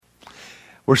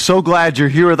We're so glad you're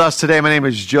here with us today. My name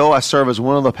is Joe. I serve as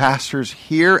one of the pastors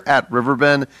here at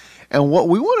Riverbend. And what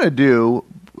we want to do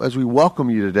as we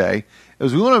welcome you today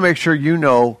is we want to make sure you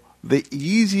know the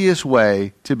easiest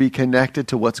way to be connected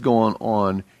to what's going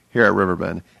on here at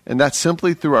Riverbend. And that's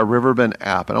simply through our Riverbend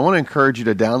app. And I want to encourage you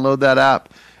to download that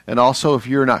app. And also, if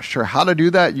you're not sure how to do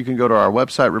that, you can go to our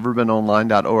website,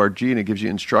 riverbendonline.org, and it gives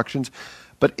you instructions.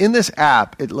 But in this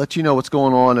app, it lets you know what's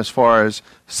going on as far as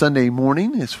Sunday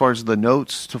morning, as far as the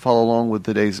notes to follow along with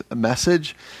today's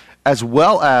message, as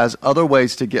well as other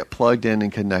ways to get plugged in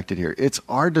and connected here. It's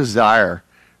our desire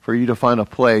for you to find a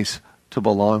place to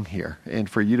belong here and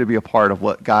for you to be a part of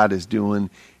what God is doing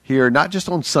here, not just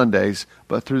on Sundays,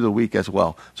 but through the week as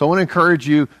well. So I want to encourage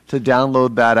you to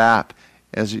download that app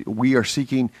as we are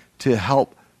seeking to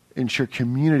help ensure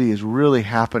community is really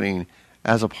happening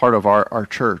as a part of our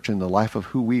church and the life of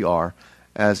who we are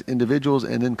as individuals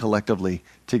and then collectively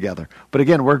together. But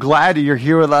again, we're glad you're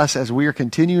here with us as we are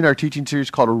continuing our teaching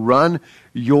series called Run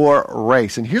Your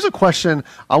Race. And here's a question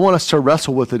I want us to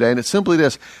wrestle with today, and it's simply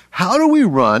this: how do we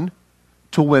run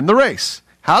to win the race?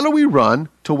 How do we run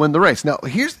to win the race? Now,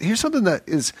 here's something that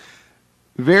is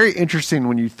very interesting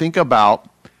when you think about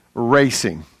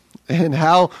racing and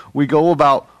how we go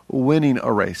about winning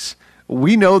a race.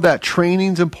 We know that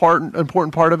training's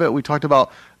important part of it. We talked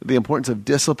about the importance of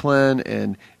discipline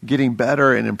and getting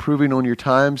better and improving on your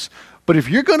times. But if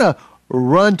you're going to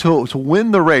run to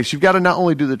win the race, you've got to not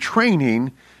only do the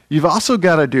training, you've also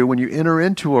got to do, when you enter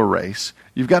into a race,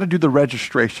 you've got to do the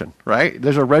registration, right?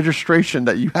 There's a registration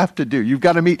that you have to do. You've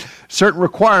got to meet certain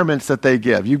requirements that they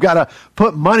give. You've got to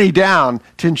put money down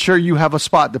to ensure you have a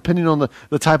spot, depending on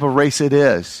the type of race it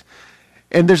is.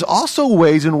 And there's also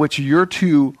ways in which you're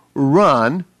to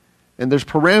run, and there's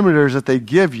parameters that they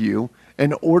give you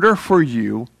in order for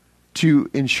you to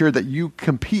ensure that you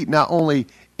compete not only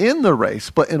in the race,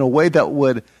 but in a way that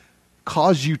would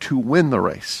cause you to win the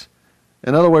race.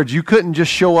 In other words, you couldn't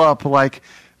just show up like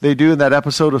they do in that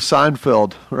episode of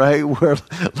Seinfeld, right? Where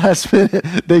last minute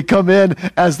they come in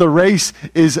as the race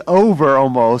is over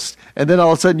almost, and then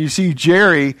all of a sudden you see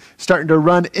Jerry starting to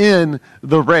run in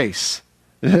the race.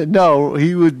 No,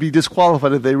 he would be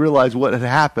disqualified if they realized what had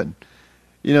happened.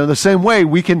 You know, in the same way,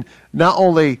 we can not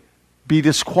only be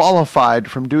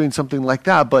disqualified from doing something like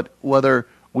that, but whether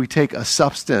we take a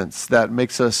substance that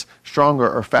makes us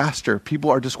stronger or faster,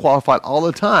 people are disqualified all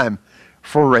the time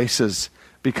for races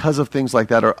because of things like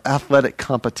that, or athletic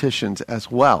competitions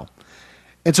as well.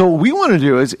 And so what we want to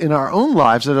do is, in our own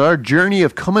lives, in our journey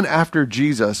of coming after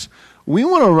Jesus, we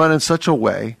want to run in such a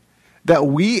way that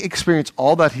we experience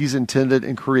all that he's intended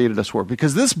and created us for.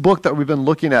 Because this book that we've been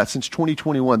looking at since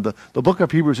 2021, the book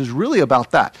of Hebrews, is really about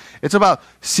that. It's about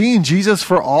seeing Jesus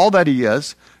for all that he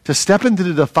is, to step into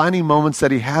the defining moments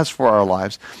that he has for our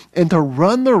lives, and to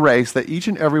run the race that each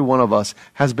and every one of us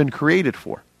has been created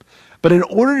for. But in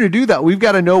order to do that, we've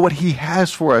got to know what he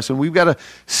has for us, and we've got to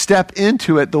step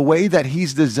into it the way that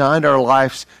he's designed our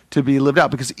lives to be lived out,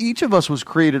 because each of us was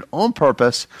created on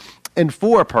purpose and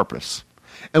for a purpose.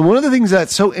 And one of the things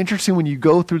that's so interesting when you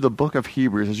go through the book of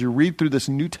Hebrews, as you read through this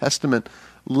New Testament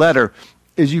letter,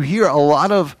 is you hear a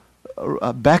lot of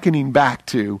beckoning back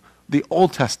to the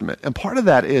Old Testament. And part of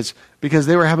that is because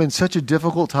they were having such a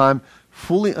difficult time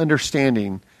fully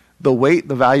understanding the weight,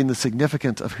 the value, and the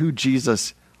significance of who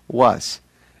Jesus was.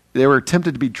 They were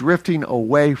tempted to be drifting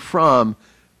away from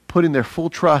putting their full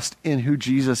trust in who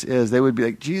Jesus is. They would be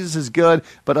like, Jesus is good,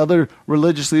 but other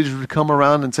religious leaders would come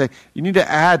around and say, you need to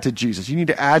add to Jesus. You need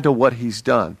to add to what he's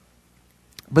done.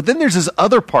 But then there's this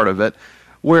other part of it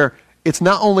where it's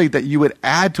not only that you would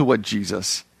add to what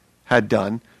Jesus had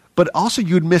done, but also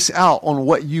you'd miss out on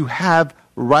what you have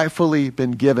rightfully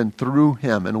been given through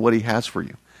him and what he has for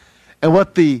you. And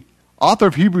what the author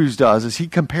of Hebrews does is he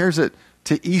compares it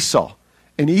to Esau.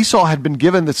 And Esau had been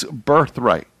given this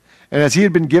birthright. And as he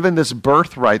had been given this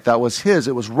birthright that was his,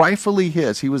 it was rightfully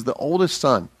his. He was the oldest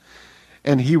son.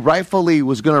 And he rightfully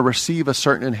was going to receive a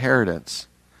certain inheritance.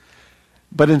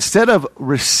 But instead of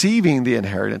receiving the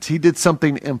inheritance, he did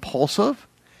something impulsive,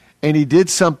 and he did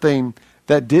something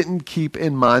that didn't keep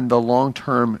in mind the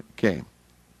long-term game.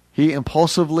 He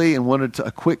impulsively and wanted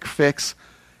a quick fix.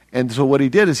 And so what he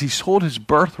did is he sold his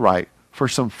birthright for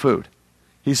some food.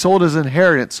 He sold his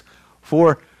inheritance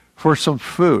for some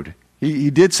food.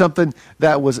 He did something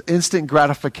that was instant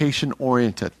gratification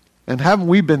oriented. And haven't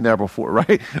we been there before,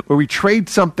 right? Where we trade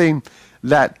something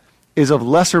that is of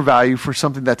lesser value for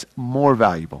something that's more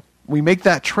valuable. We make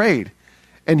that trade.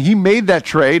 And he made that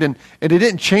trade, and it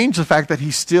didn't change the fact that he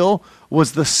still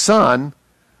was the son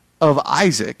of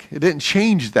Isaac. It didn't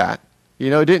change that.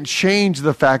 You know, it didn't change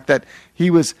the fact that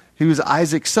he was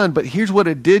Isaac's son. But here's what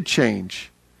it did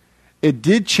change. it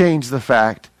did change the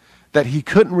fact that he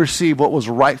couldn't receive what was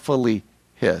rightfully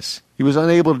his. He was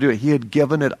unable to do it. He had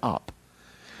given it up.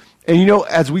 And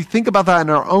as we think about that in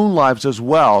our own lives as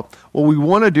well, what we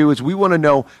want to do is we want to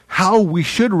know how we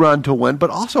should run to win, but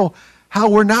also how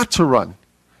we're not to run.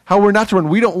 How we're not to run.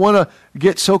 We don't want to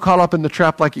get so caught up in the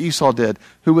trap like Esau did,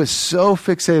 who was so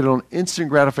fixated on instant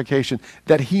gratification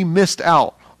that he missed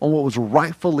out on what was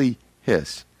rightfully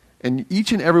his. And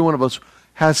each and every one of us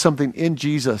has something in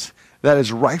Jesus that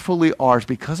is rightfully ours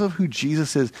because of who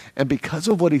Jesus is and because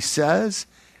of what he says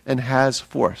and has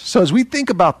for us. So as we think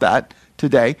about that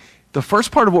today, the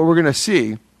first part of what we're going to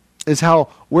see is how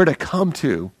we're to come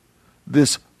to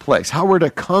this place, how we're to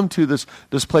come to this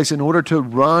place in order to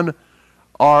run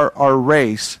our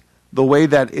race the way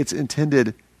that it's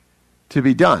intended to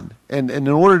be done. And in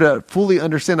order to fully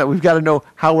understand that, we've got to know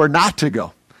how we're not to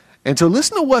go. And so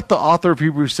listen to what the author of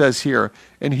Hebrews says here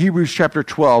in Hebrews chapter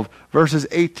 12, verses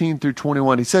 18 through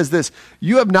 21. He says this,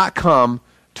 "You have not come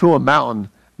to a mountain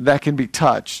that can be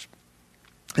touched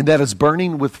and that is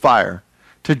burning with fire,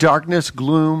 to darkness,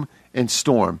 gloom, and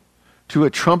storm, to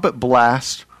a trumpet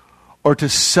blast, or to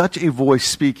such a voice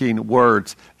speaking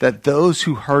words that those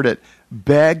who heard it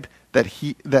begged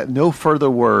that no further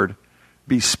word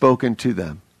be spoken to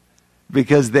them,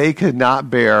 because they could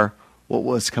not bear what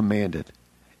was commanded.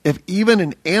 If even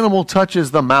an animal touches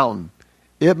the mountain,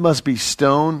 it must be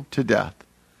stoned to death."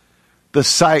 The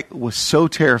sight was so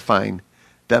terrifying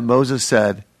that Moses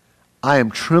said, "I am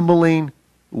trembling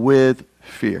with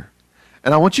fear."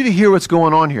 And I want you to hear what's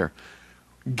going on here.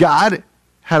 God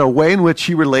had a way in which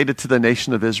he related to the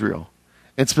nation of Israel.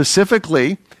 And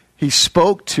specifically, he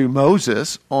spoke to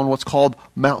Moses on what's called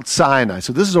Mount Sinai.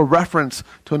 So this is a reference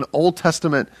to an Old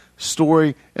Testament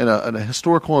story and a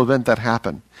historical event that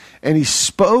happened. And he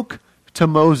spoke to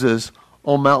Moses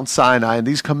on Mount Sinai, and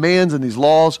these commands and these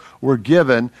laws were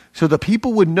given so the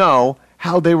people would know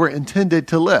how they were intended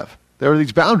to live. There were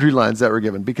these boundary lines that were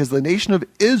given because the nation of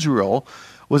Israel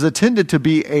was intended to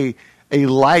be a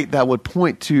light that would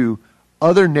point to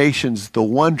other nations, the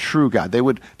one true God. They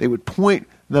would point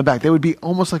them back. They would be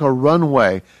almost like a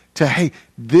runway to, hey,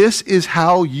 this is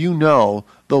how you know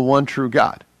the one true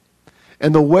God.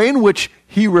 And the way in which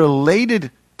he related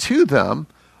to them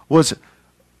was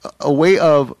a way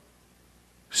of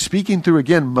speaking through,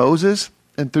 again, Moses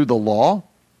and through the law.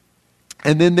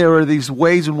 And then there are these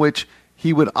ways in which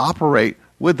he would operate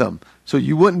with them. So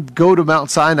you wouldn't go to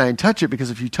Mount Sinai and touch it, because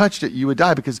if you touched it, you would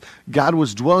die, because God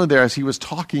was dwelling there as he was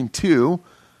talking to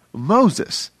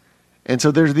Moses. And so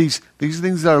there's these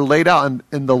things that are laid out,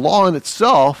 and the law in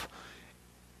itself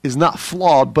is not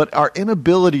flawed, but our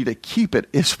inability to keep it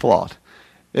is flawed.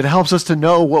 It helps us to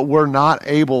know what we're not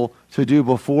able to do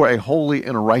before a holy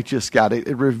and righteous God.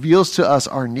 It reveals to us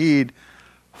our need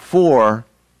for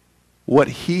what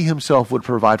he himself would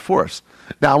provide for us.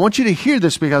 Now, I want you to hear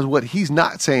this, because what he's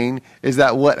not saying is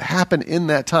that what happened in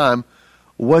that time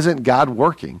wasn't God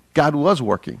working. God was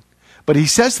working. But he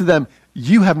says to them,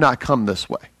 you have not come this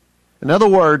way. In other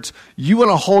words, you want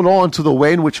to hold on to the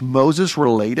way in which Moses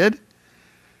related.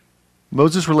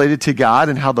 Moses related to God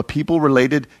and how the people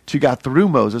related to God through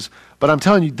Moses. But I'm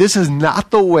telling you, this is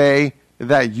not the way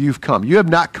that you've come. You have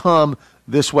not come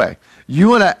this way. You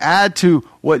want to add to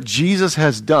what Jesus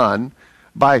has done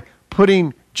by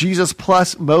putting Jesus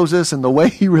plus Moses and the way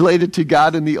he related to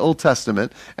God in the Old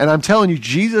Testament. And I'm telling you,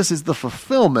 Jesus is the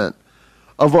fulfillment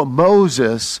of what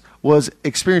Moses was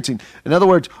experiencing. In other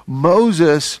words,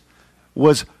 Moses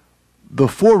was the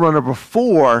forerunner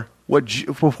before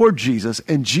Jesus,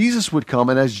 and Jesus would come,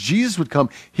 and as Jesus would come,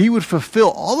 he would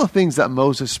fulfill all the things that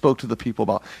Moses spoke to the people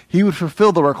about. He would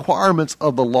fulfill the requirements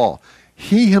of the law.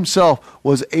 He himself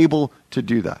was able to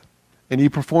do that, and he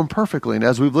performed perfectly. And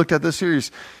as we've looked at this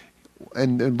series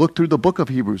and looked through the book of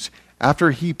Hebrews,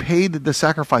 after he paid the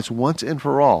sacrifice once and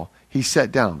for all, he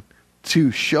sat down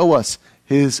to show us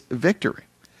his victory.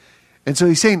 And so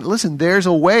he's saying, listen, there's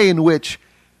a way in which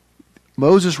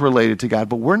Moses related to God,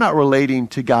 but we're not relating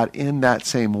to God in that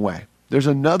same way. There's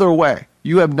another way.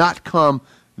 You have not come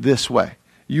this way.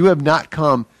 You have not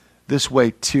come this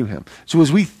way to him. So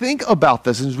as we think about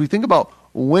this, and as we think about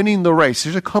winning the race,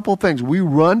 there's a couple things. We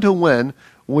run to win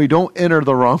when we don't enter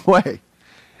the wrong way.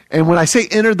 And when I say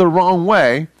enter the wrong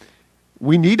way,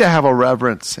 we need to have a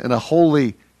reverence and a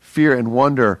holy fear and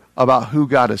wonder about who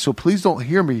God is. So please don't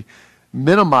hear me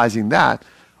minimizing that.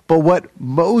 But what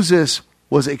Moses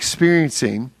was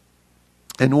experiencing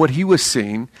and what he was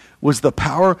seeing was the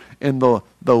power and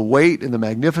the weight and the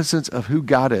magnificence of who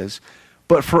God is.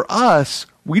 But for us,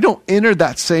 we don't enter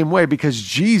that same way, because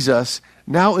Jesus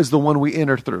now is the one we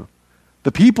enter through.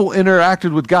 The people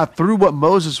interacted with God through what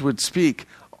Moses would speak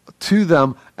to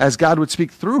them as God would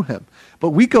speak through him. But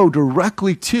we go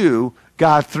directly to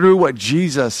God through what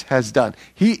Jesus has done.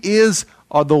 He is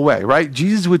the way, right?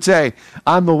 Jesus would say,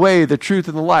 I'm the way, the truth,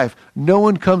 and the life. No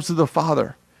one comes to the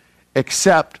Father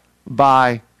except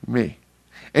by me.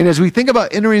 And as we think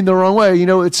about entering the wrong way,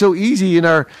 it's so easy in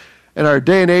our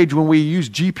day and age when we use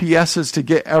GPSs to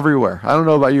get everywhere. I don't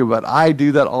know about you, but I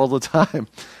do that all the time.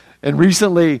 And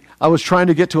recently, I was trying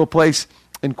to get to a place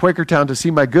in Quakertown to see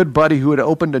my good buddy who had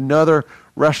opened another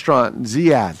restaurant,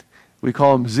 Ziad. We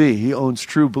call him Z. He owns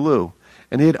True Blue.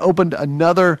 And he had opened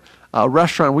another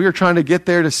restaurant. We were trying to get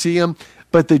there to see him,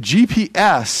 but the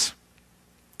GPS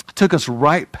took us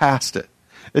right past it.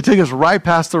 It took us right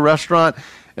past the restaurant.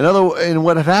 And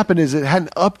what had happened is it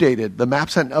hadn't updated. The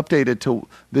maps hadn't updated to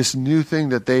this new thing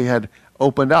that they had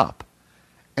opened up.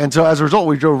 And so as a result,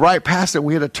 we drove right past it. And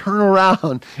we had to turn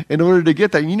around in order to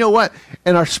get there. You know what?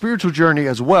 In our spiritual journey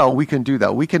as well, we can do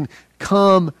that. We can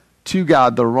come to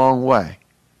God the wrong way.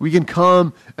 We can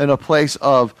come in a place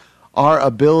of our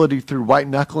ability through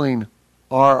white-knuckling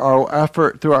our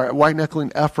effort, through our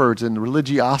white-knuckling efforts and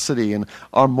religiosity and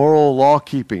our moral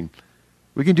law-keeping.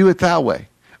 We can do it that way.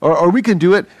 Or we can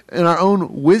do it in our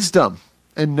own wisdom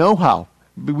and know-how.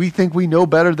 We think we know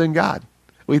better than God.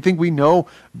 We think we know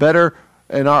better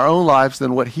in our own lives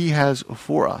than what he has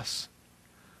for us.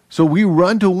 So we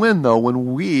run to win, though,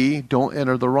 when we don't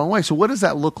enter the wrong way. So what does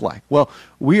that look like? Well,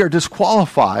 we are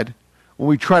disqualified when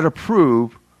we try to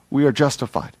prove we are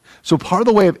justified. So part of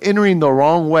the way of entering the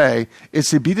wrong way is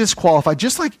to be disqualified,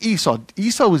 just like Esau.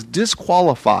 Esau was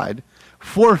disqualified,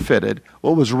 forfeited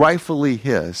what was rightfully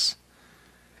his.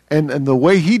 And the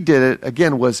way he did it,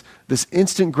 again, was this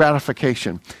instant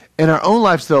gratification. In our own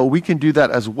lives, though, we can do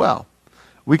that as well.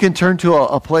 We can turn to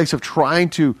a place of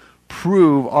trying to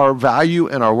prove our value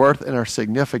and our worth and our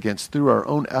significance through our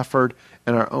own effort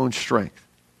and our own strength.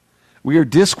 We are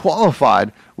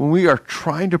disqualified when we are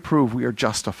trying to prove we are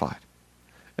justified.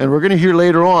 And we're going to hear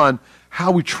later on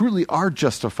how we truly are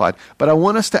justified. But I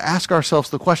want us to ask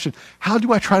ourselves the question, how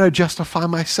do I try to justify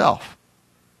myself?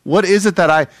 What is it that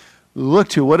I look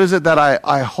to? What is it that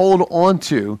I hold on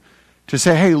to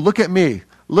say, hey, look at me.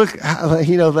 Look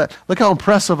how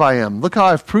impressive I am. Look how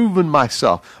I've proven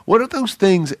myself. What are those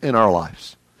things in our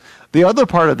lives? The other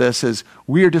part of this is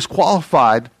we are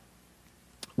disqualified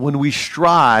when we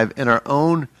strive in our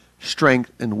own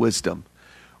strength and wisdom.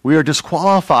 We are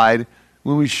disqualified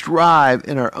when we strive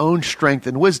in our own strength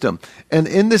and wisdom. And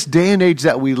in this day and age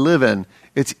that we live in,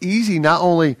 it's easy not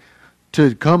only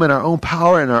to come in our own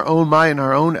power, in our own might, in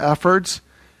our own efforts,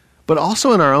 but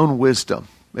also in our own wisdom.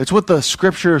 It's what the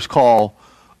scriptures call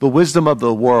the wisdom of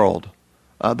the world,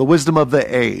 the wisdom of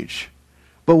the age.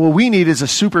 But what we need is a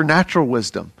supernatural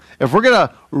wisdom. If we're going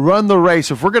to run the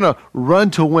race, if we're going to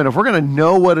run to win, if we're going to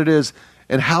know what it is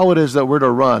and how it is that we're to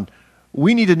run,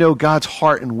 we need to know God's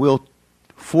heart and will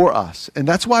for us. And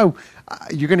that's why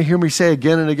you're going to hear me say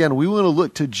again and again, we want to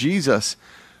look to Jesus,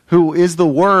 who is the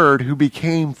Word who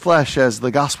became flesh, as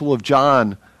the Gospel of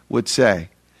John would say.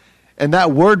 And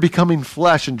that Word becoming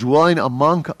flesh and dwelling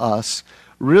among us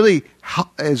really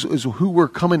is who we're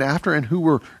coming after and who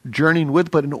we're journeying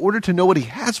with. But in order to know what he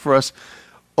has for us,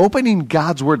 opening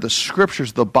God's Word, the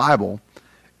Scriptures, the Bible,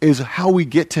 is how we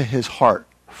get to his heart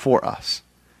for us.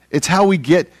 It's how we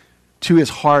get to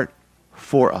his heart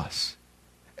for us.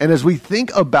 And as we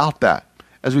think about that,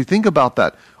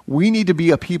 we need to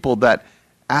be a people that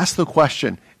ask the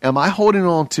question, am I holding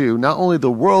on to not only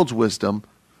the world's wisdom,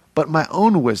 but my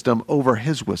own wisdom over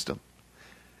his wisdom?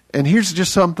 And here's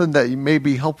just something that may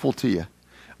be helpful to you.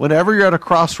 Whenever you're at a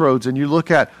crossroads and you look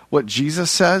at what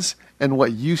Jesus says and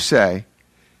what you say,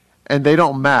 and they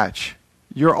don't match,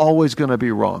 you're always going to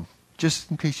be wrong.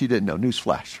 Just in case you didn't know,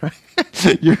 newsflash, right?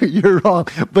 you're wrong.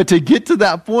 But to get to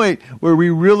that point where we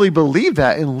really believe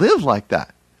that and live like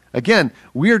that, again,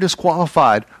 we are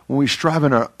disqualified when we strive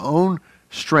in our own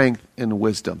strength and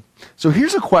wisdom. So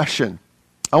here's a question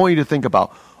I want you to think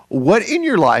about. What in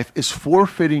your life is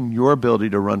forfeiting your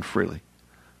ability to run freely?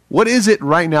 What is it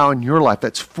right now in your life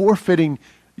that's forfeiting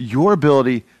your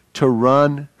ability to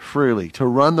run freely, to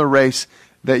run the race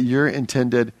that you're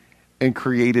intended and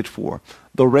created for,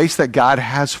 the race that God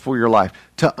has for your life,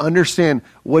 to understand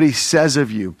what he says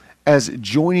of you as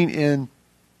joining in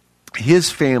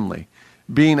his family,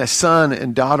 being a son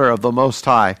and daughter of the Most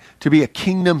High, to be a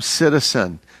kingdom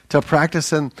citizen, to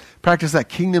practice that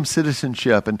kingdom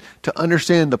citizenship, and to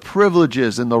understand the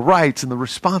privileges and the rights and the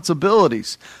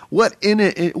responsibilities. What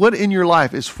in your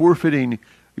life is forfeiting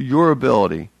your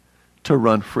ability to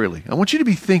run freely? I want you to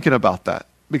be thinking about that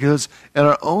because in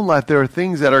our own life, there are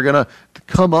things that are going to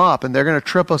come up and they're going to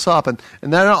trip us up. And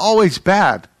they're not always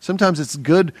bad. Sometimes it's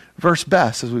good versus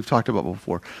best, as we've talked about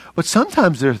before. But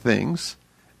sometimes there are things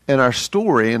in our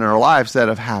story, in our lives that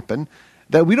have happened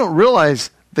that we don't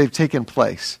realize they've taken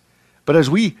place. But as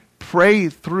we pray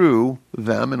through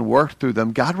them and work through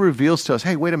them, God reveals to us,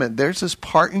 hey, wait a minute, there's this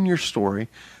part in your story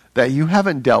that you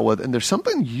haven't dealt with, and there's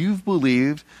something you've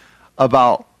believed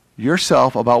about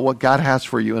yourself, about what God has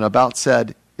for you, and about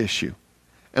said issue.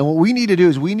 And what we need to do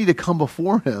is we need to come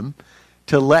before him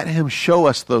to let him show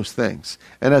us those things.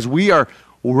 And as we are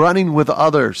running with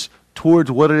others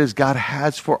towards what it is God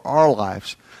has for our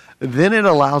lives, then it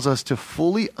allows us to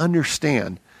fully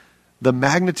understand the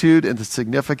magnitude and the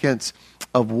significance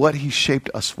of what he shaped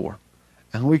us for.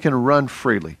 And we can run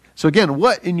freely. So again,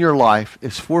 what in your life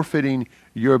is forfeiting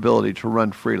your ability to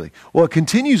run freely? Well, it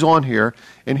continues on here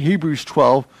in Hebrews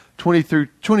 12,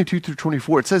 22 through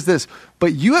 24. It says this,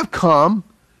 but you have come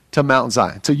to Mount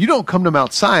Zion. So you don't come to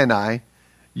Mount Sinai,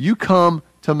 you come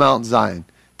to Mount Zion,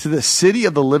 to the city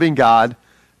of the living God,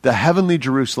 the heavenly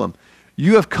Jerusalem.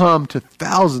 You have come to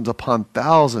thousands upon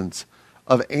thousands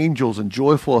of angels in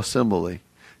joyful assembly,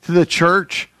 to the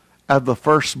church of the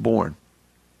firstborn,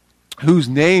 whose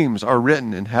names are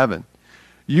written in heaven.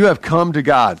 You have come to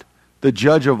God, the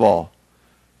judge of all,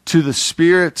 to the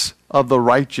spirits of the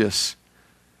righteous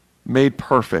made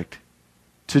perfect,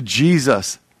 to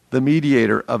Jesus, the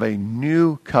mediator of a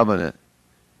new covenant,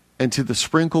 and to the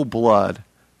sprinkled blood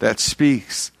that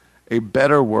speaks a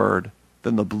better word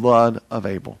than the blood of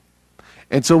Abel.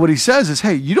 And so what he says is,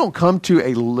 hey, you don't come to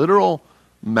a literal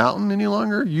mountain any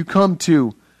longer. You come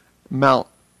to Mount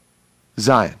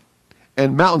Zion.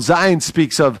 And Mount Zion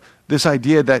speaks of this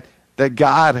idea that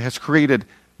God has created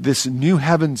this new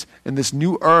heavens and this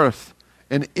new earth.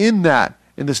 And in that,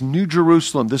 in this new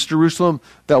Jerusalem, this Jerusalem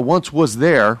that once was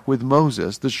there with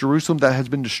Moses, this Jerusalem that has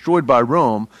been destroyed by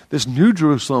Rome, this new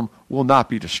Jerusalem will not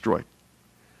be destroyed.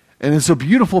 And it's a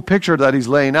beautiful picture that he's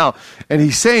laying out. And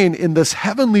he's saying in this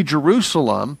heavenly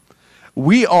Jerusalem,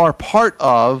 we are part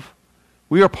of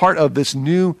this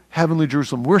new heavenly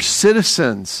Jerusalem. We're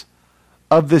citizens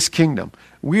of this kingdom.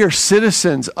 We are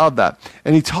citizens of that.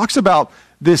 And he talks about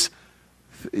this,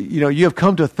 you have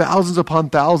come to thousands upon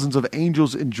thousands of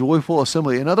angels in joyful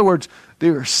assembly. In other words, they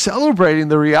are celebrating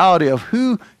the reality of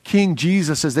who King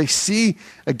Jesus is. They see,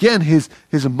 again, his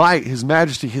might, his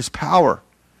majesty, his power.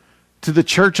 To the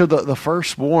church of the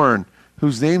firstborn,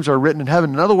 whose names are written in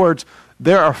heaven. In other words,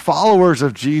 there are followers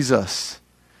of Jesus.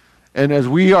 And as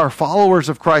we are followers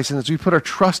of Christ, and as we put our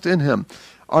trust in him,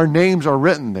 our names are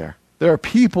written there. There are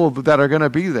people that are going to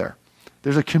be there.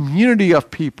 There's a community of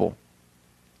people.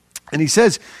 And he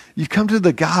says, you've come to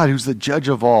the God who's the judge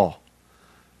of all,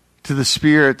 to the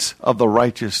spirits of the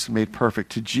righteous made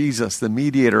perfect, to Jesus, the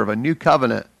mediator of a new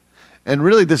covenant. And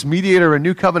really, this mediator of a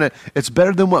new covenant, it's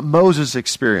better than what Moses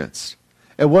experienced.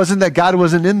 It wasn't that God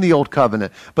wasn't in the old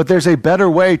covenant, but there's a better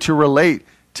way to relate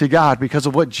to God because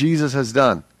of what Jesus has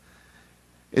done.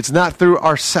 It's not through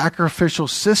our sacrificial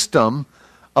system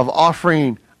of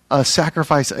offering a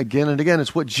sacrifice again and again.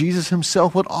 It's what Jesus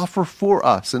himself would offer for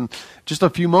us. And just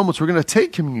a few moments, we're going to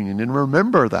take communion and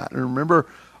remember that and remember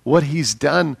what he's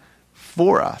done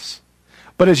for us.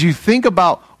 But as you think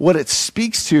about what it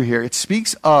speaks to here, it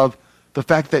speaks of the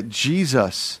fact that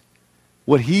Jesus,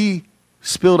 what he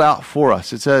spilled out for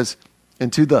us, it says,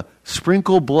 and to the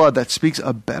sprinkled blood that speaks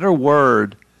a better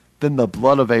word than the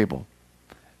blood of Abel.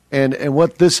 And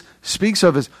what this speaks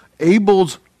of is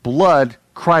Abel's blood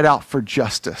cried out for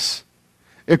justice.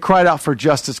 It cried out for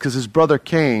justice because his brother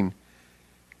Cain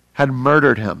had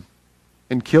murdered him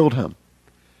and killed him.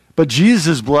 But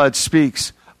Jesus' blood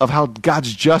speaks of how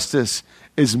God's justice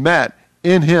is met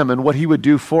in him and what he would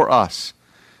do for us.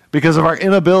 Because of our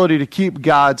inability to keep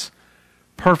God's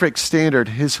perfect standard,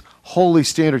 his holy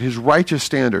standard, his righteous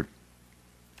standard.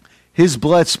 His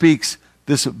blood speaks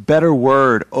this better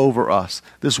word over us,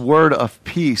 this word of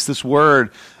peace, this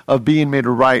word of being made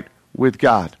right with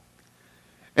God.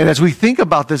 And as we think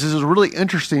about this is really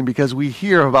interesting because we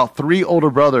hear about three older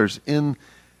brothers in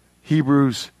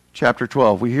Hebrews chapter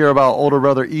 12. We hear about older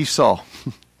brother Esau.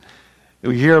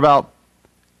 We hear about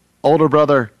older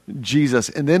brother Jesus.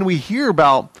 And then we hear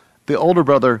about the older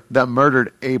brother that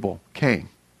murdered Abel, Cain.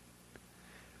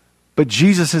 But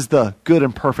Jesus is the good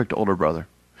and perfect older brother.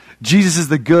 Jesus is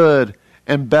the good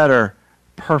and better,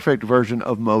 perfect version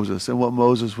of Moses and what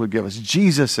Moses would give us.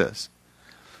 Jesus is.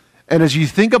 And as you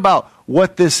think about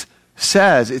what this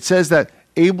says, it says that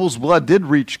Abel's blood did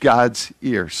reach God's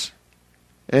ears.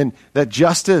 And that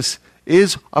justice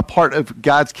is a part of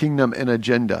God's kingdom and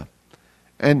agenda.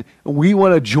 And we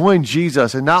want to join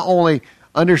Jesus and not only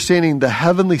understanding the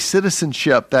heavenly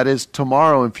citizenship that is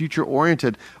tomorrow and future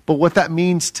oriented, but what that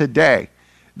means today.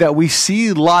 That we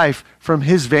see life from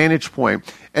his vantage point,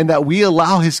 and that we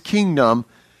allow his kingdom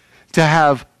to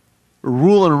have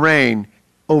rule and reign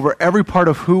over every part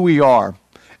of who we are,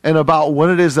 and about what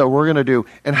it is that we're going to do,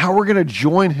 and how we're going to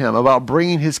join him about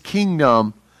bringing his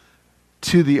kingdom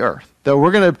to the earth. That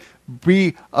we're going to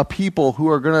be a people who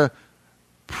are going to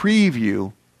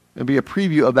preview and be a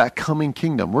preview of that coming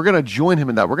kingdom. We're going to join him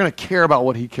in that. We're going to care about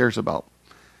what he cares about.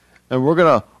 And we're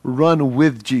going to run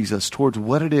with Jesus towards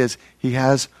what it is he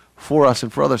has for us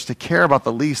and for others, to care about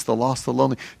the least, the lost, the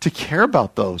lonely, to care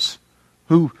about those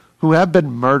who have been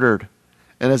murdered.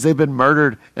 And as they've been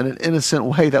murdered in an innocent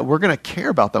way, that we're going to care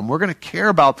about them. We're going to care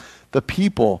about the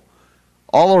people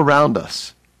all around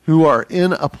us who are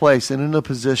in a place and in a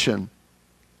position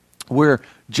where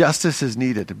justice is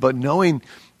needed. But knowing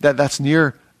that that's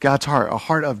near God's heart, a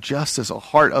heart of justice, a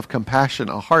heart of compassion,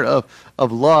 a heart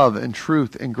of love and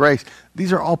truth and grace.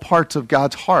 These are all parts of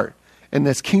God's heart. And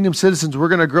as kingdom citizens, we're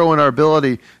going to grow in our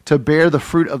ability to bear the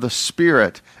fruit of the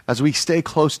Spirit as we stay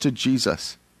close to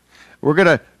Jesus. We're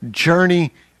going to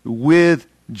journey with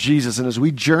Jesus. And as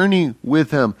we journey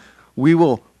with him, we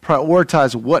will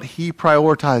prioritize what he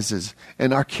prioritizes,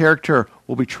 and our character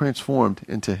will be transformed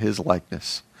into his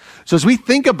likeness. So as we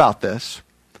think about this,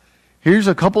 here's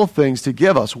a couple of things to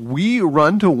give us. We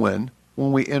run to win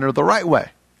when we enter the right way.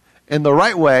 And the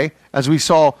right way, as we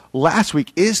saw last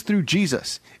week, is through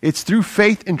Jesus. It's through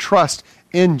faith and trust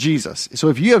in Jesus. So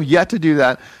if you have yet to do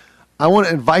that, I want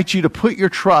to invite you to put your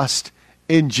trust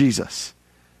in Jesus.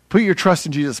 Put your trust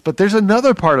in Jesus. But there's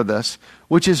another part of this,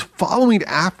 which is following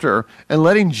after and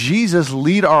letting Jesus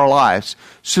lead our lives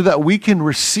so that we can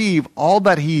receive all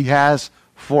that he has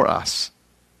for us.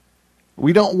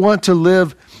 We don't want to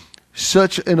live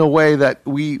such in a way that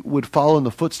we would follow in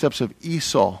the footsteps of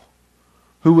Esau,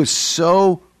 who was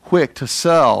so quick to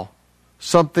sell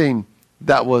something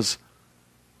that was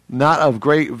not of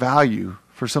great value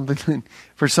for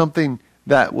something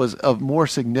that was of more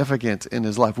significance in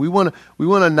his life. We want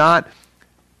to not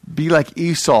be like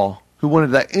Esau, who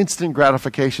wanted that instant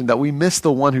gratification, that we miss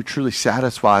the one who truly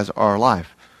satisfies our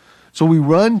life. So we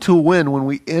run to win when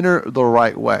we enter the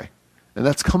right way. And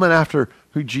that's coming after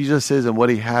who Jesus is and what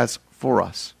he has for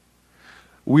us.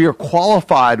 We are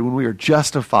qualified when we are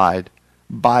justified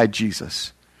by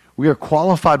Jesus. We are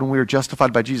qualified when we are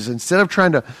justified by Jesus. Instead of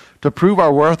trying to prove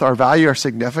our worth, our value, our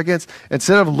significance,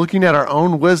 instead of looking at our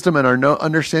own wisdom and our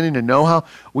understanding and know-how,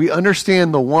 we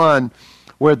understand the one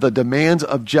where the demands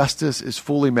of justice is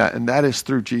fully met, and that is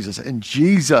through Jesus. And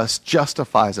Jesus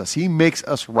justifies us. He makes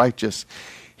us righteous.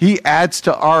 He adds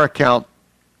to our account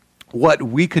what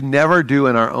we could never do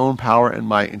in our own power and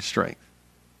might and strength.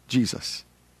 Jesus.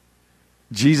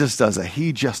 Jesus does it.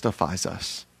 He justifies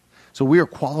us. So we are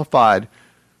qualified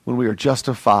when we are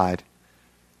justified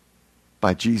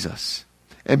by Jesus.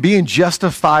 And being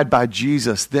justified by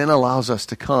Jesus then allows us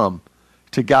to come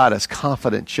to God as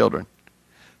confident children.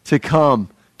 To come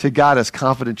to God as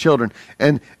confident children.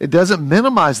 And it doesn't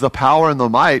minimize the power and the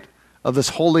might of this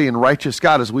holy and righteous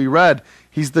God. As we read,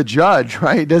 he's the judge,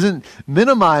 right? It doesn't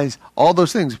minimize all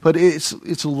those things, but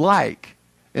it's like,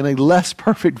 in a less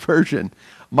perfect version,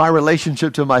 my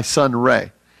relationship to my son,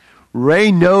 Ray.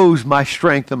 Ray knows my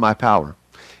strength and my power.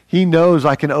 He knows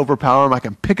I can overpower him. I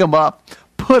can pick him up,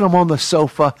 put him on the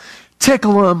sofa,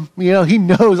 tickle him. He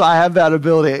knows I have that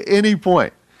ability at any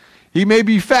point. He may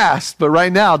be fast, but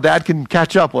right now, Dad can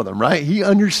catch up with him, right? He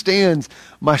understands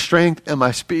my strength and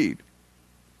my speed.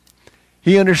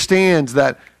 He understands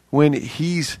that when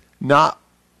he's not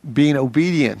being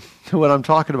obedient to what I'm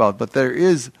talking about, but there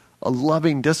is a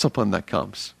loving discipline that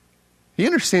comes. He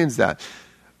understands that.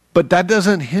 But that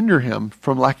doesn't hinder him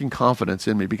from lacking confidence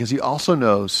in me, because he also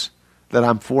knows that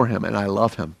I'm for him and I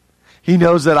love him. He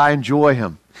knows that I enjoy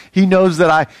him. He knows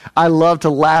that I love to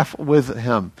laugh with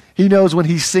him. He knows when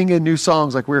he's singing new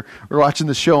songs, like we're watching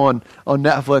the show on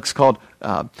Netflix called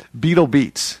Beatle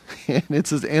Beats. And it's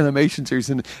this animation series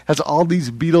and it has all these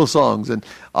Beatles songs. And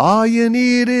All You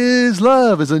Need Is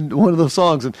Love is in one of those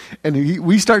songs. And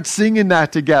we start singing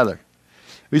that together.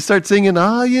 We start singing,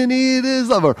 all you need is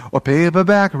love, or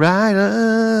paperback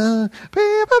writer,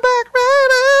 paperback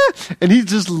writer. And he's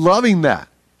just loving that.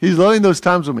 He's loving those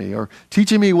times with me, or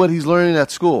teaching me what he's learning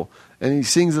at school. And he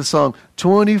sings the song,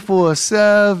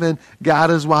 24/7,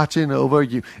 God is watching over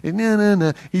you.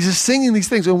 And he's just singing these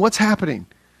things. And what's happening?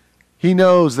 He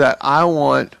knows that I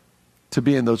want to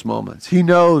be in those moments. He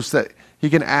knows that he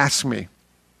can ask me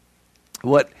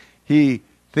what he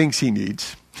thinks he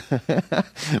needs.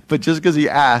 But just because he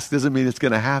asks doesn't mean it's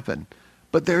going to happen.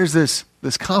 But there's this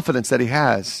confidence that he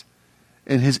has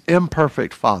in his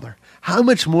imperfect Father, how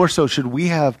much more so should we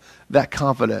have that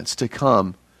confidence to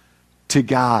come to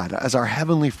God as our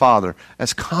Heavenly Father,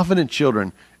 as confident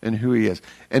children in who he is?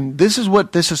 And this is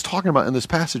what this is talking about in this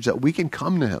passage, that we can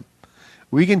come to him.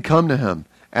 We can come to him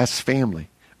as family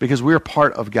because we are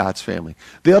part of God's family.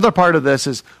 The other part of this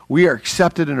is we are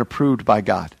accepted and approved by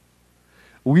God.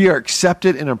 We are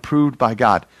accepted and approved by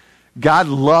God. God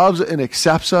loves and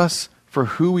accepts us for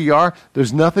who we are.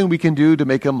 There's nothing we can do to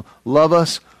make him love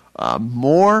us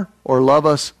more or love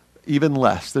us even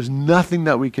less. There's nothing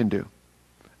that we can do.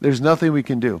 There's nothing we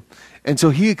can do. And so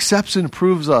he accepts and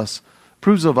approves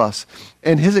of us.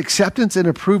 And his acceptance and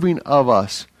approving of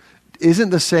us isn't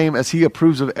the same as he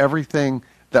approves of everything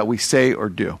that we say or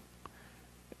do.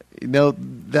 You know,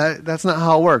 that's not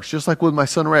how it works. Just like with my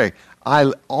son Ray,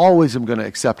 I always am going to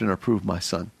accept and approve my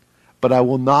son. But I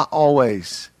will not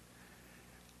always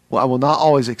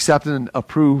accept and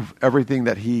approve everything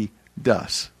that he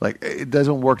does. Like, it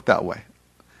doesn't work that way.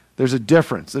 There's a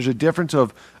difference. There's a difference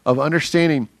of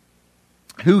understanding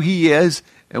who he is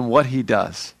and what he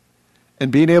does,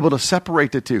 and being able to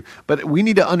separate the two. But we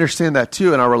need to understand that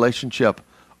too in our relationship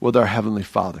with our Heavenly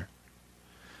Father.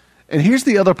 And here's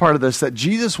the other part of this, that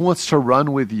Jesus wants to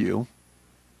run with you.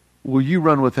 Will you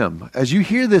run with him? As you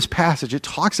hear this passage, it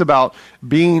talks about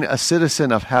being a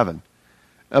citizen of heaven,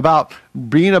 about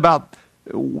being about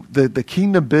the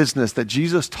kingdom business that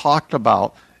Jesus talked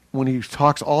about when he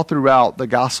talks all throughout the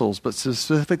Gospels, but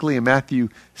specifically in Matthew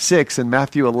 6 and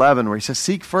Matthew 11, where he says,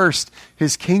 seek first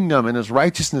his kingdom and his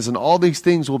righteousness, and all these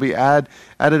things will be added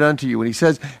unto you. And he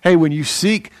says, hey, when you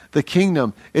seek the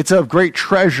kingdom, it's of great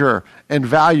treasure and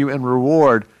value and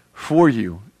reward for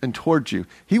you and towards you.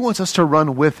 He wants us to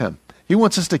run with him. He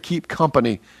wants us to keep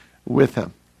company with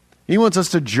him. He wants us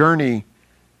to journey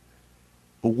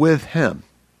with him.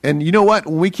 And you know what?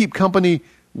 When we keep company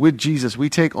with Jesus, we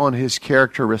take on his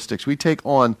characteristics. We take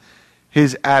on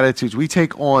his attitudes. We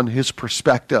take on his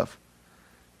perspective.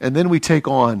 And then we take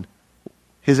on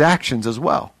his actions as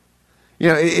well. You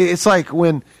know, it's like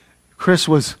when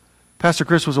Pastor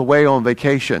Chris was away on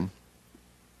vacation,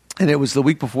 and it was the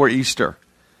week before Easter,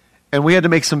 and we had to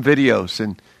make some videos,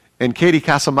 and Katie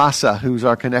Casamassa, who's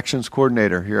our connections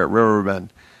coordinator here at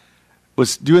Riverbend,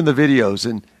 was doing the videos,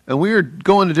 and we were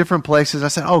going to different places. I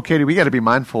said, oh, Katie, we got to be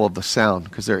mindful of the sound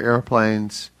because there are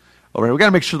airplanes over here. We got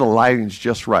to make sure the lighting's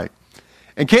just right.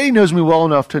 And Katie knows me well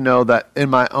enough to know that in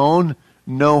my own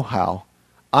know-how,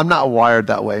 I'm not wired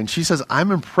that way. And she says,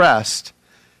 I'm impressed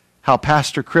how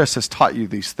Pastor Chris has taught you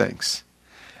these things.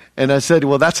 And I said,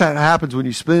 well, that's how it happens when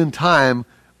you spend time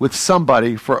with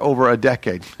somebody for over a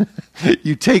decade.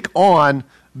 You take on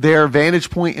their vantage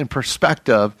point and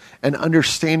perspective and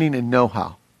understanding and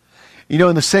know-how. You know,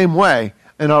 in the same way,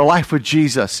 in our life with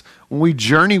Jesus, when we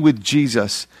journey with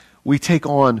Jesus, we take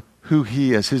on who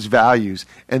he is, his values,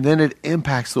 and then it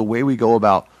impacts the way we go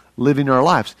about living our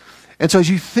lives. And so as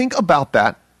you think about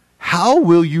that, how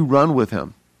will you run with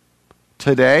him?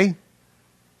 Today,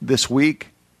 this week,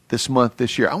 this month,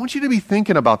 this year. I want you to be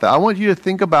thinking about that. I want you to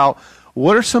think about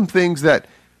what are some things that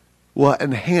will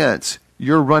enhance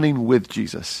your running with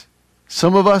Jesus.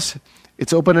 Some of us,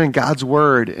 it's opening God's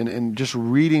word and just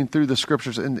reading through the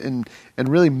scriptures and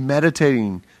really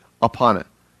meditating upon it.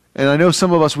 And I know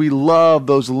some of us, we love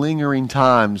those lingering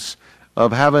times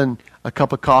of having a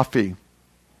cup of coffee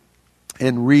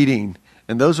and reading.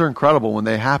 And those are incredible when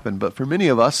they happen. But for many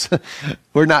of us,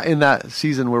 we're not in that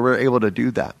season where we're able to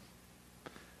do that.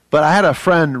 But I had a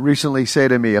friend recently say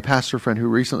to me, a pastor friend who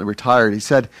recently retired, he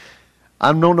said,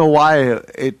 I don't know why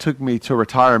it took me to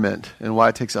retirement and why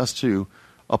it takes us to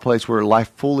a place where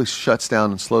life fully shuts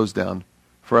down and slows down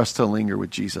for us to linger with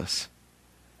Jesus.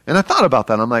 And I thought about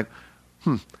that. I'm like,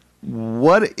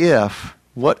 what if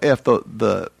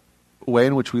the way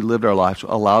in which we lived our lives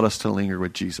allowed us to linger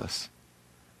with Jesus?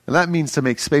 And that means to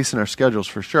make space in our schedules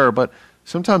for sure, but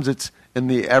sometimes it's in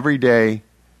the everyday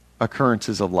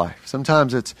occurrences of life.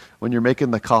 Sometimes it's when you're making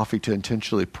the coffee to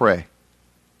intentionally pray.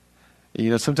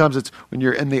 You know, sometimes it's when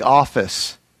you're in the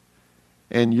office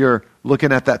and you're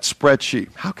looking at that spreadsheet.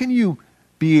 How can you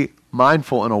be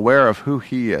mindful and aware of who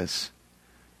he is?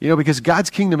 You know, because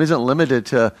God's kingdom isn't limited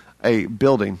to a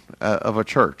building of a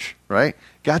church, right?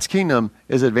 God's kingdom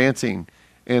is advancing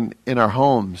in our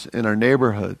homes, in our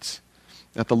neighborhoods,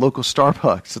 at the local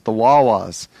Starbucks, at the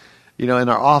Wawas, you know, in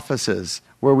our offices,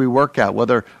 where we work at,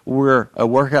 whether we're a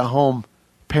work-at-home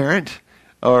parent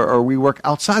or we work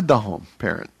outside the home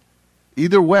parent.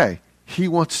 Either way, he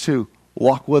wants to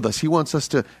walk with us. He wants us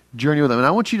to journey with him. And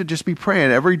I want you to just be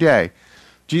praying every day,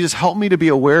 Jesus, help me to be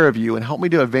aware of you and help me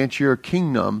to advance your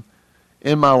kingdom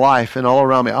in my life and all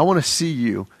around me. I want to see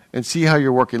you and see how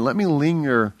you're working. Let me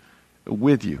linger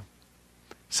with you.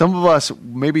 Some of us,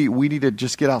 maybe we need to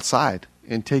just get outside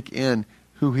and take in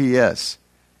who he is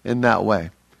in that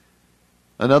way.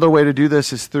 Another way to do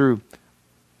this is through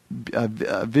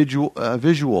visuals.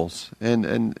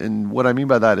 And what I mean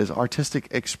by that is artistic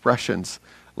expressions,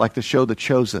 like the show The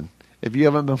Chosen. If you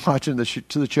haven't been watching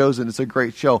The Chosen, it's a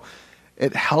great show.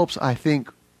 It helps, I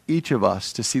think, each of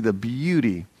us to see the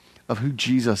beauty of who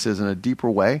Jesus is in a deeper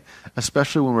way,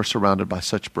 especially when we're surrounded by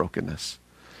such brokenness.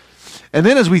 And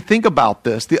then as we think about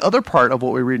this, the other part of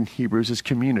what we read in Hebrews is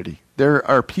community. There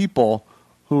are people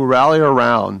who rally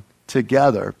around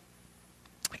together,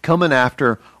 coming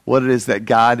after what it is that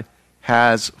God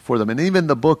has for them. And even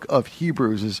the book of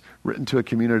Hebrews is written to a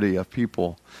community of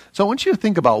people. So I want you to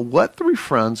think about what three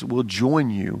friends will join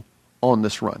you on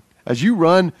this run. As you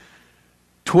run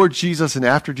towards Jesus and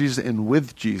after Jesus and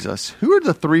with Jesus, who are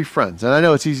the three friends? And I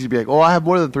know it's easy to be like, oh, I have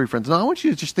more than three friends. No, I want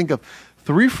you to just think of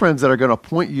three friends that are going to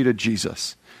point you to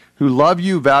Jesus, who love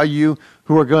you, value you,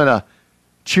 who are going to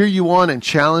cheer you on and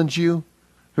challenge you,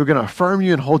 who are going to affirm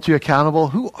you and hold you accountable.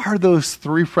 Who are those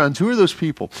three friends? Who are those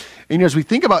people? And as we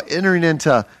think about entering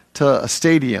into a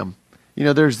stadium,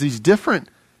 there's these different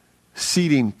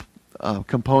seating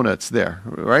components there,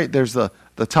 right? There's the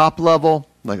top level,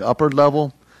 like upper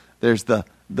level. There's the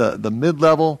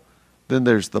mid-level. Then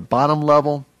there's the bottom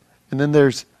level. And then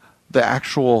there's the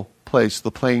actual place,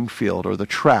 the playing field or the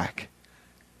track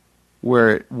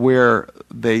where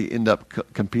they end up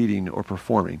competing or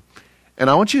performing. And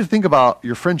I want you to think about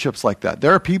your friendships like that.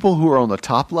 There are people who are on the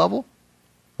top level,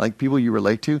 like people you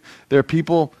relate to. There are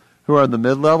people who are in the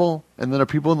mid-level, and then there are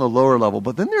people in the lower level.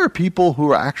 But then there are people who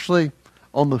are actually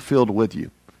on the field with you.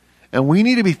 And we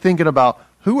need to be thinking about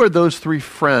who are those three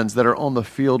friends that are on the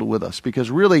field with us?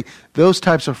 Because really, those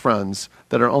types of friends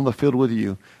that are on the field with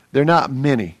you, they're not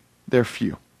many, they're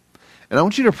few. And I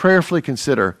want you to prayerfully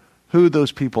consider who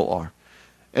those people are.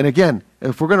 And again,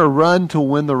 if we're going to run to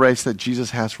win the race that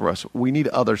Jesus has for us, we need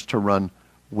others to run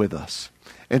with us.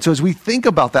 And so as we think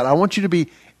about that, I want you to be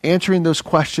answering those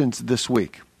questions this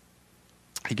week.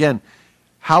 Again,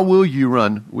 how will you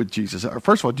run with Jesus?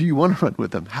 First of all, do you want to run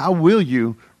with him? How will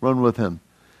you run with him?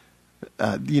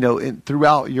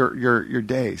 Throughout your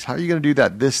days. How are you going to do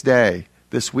that this day,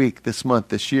 this week, this month,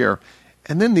 this year?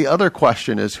 And then the other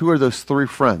question is, who are those three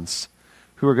friends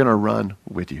who are going to run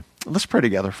with you? Let's pray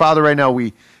together. Father, right now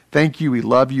we thank you, we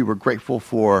love you, we're grateful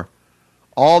for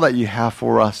all that you have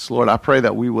for us. Lord, I pray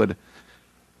that we would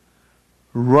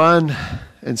run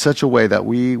in such a way that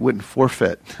we wouldn't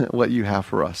forfeit what you have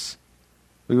for us.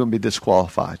 We wouldn't be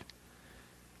disqualified.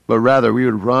 But rather, we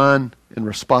would run in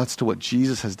response to what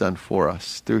Jesus has done for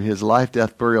us through his life,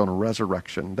 death, burial, and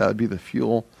resurrection. That would be the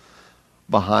fuel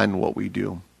behind what we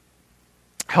do.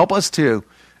 Help us to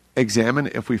examine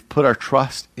if we've put our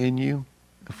trust in you,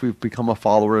 if we've become a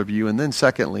follower of you. And then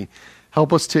secondly,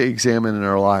 help us to examine in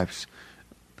our lives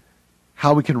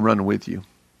how we can run with you,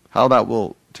 how that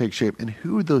will take shape, and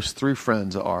who those three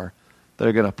friends are that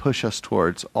are going to push us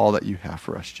towards all that you have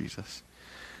for us, Jesus.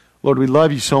 Lord, we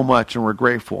love you so much, and we're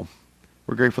grateful.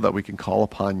 We're grateful that we can call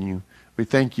upon you. We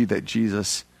thank you that,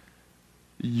 Jesus,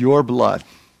 your blood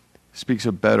speaks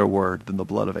a better word than the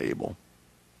blood of Abel.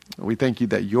 We thank you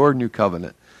that your new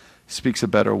covenant speaks a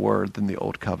better word than the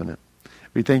old covenant.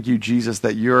 We thank you, Jesus,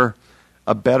 that you're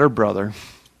a better brother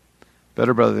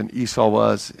than Esau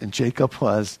was and Jacob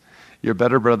was. You're a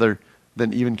better brother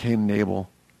than even Cain and Abel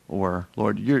were.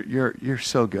 Lord, you're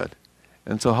so good.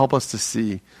 And so help us to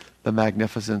see the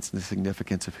magnificence and the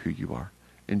significance of who you are.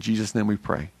 In Jesus' name we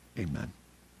pray. Amen.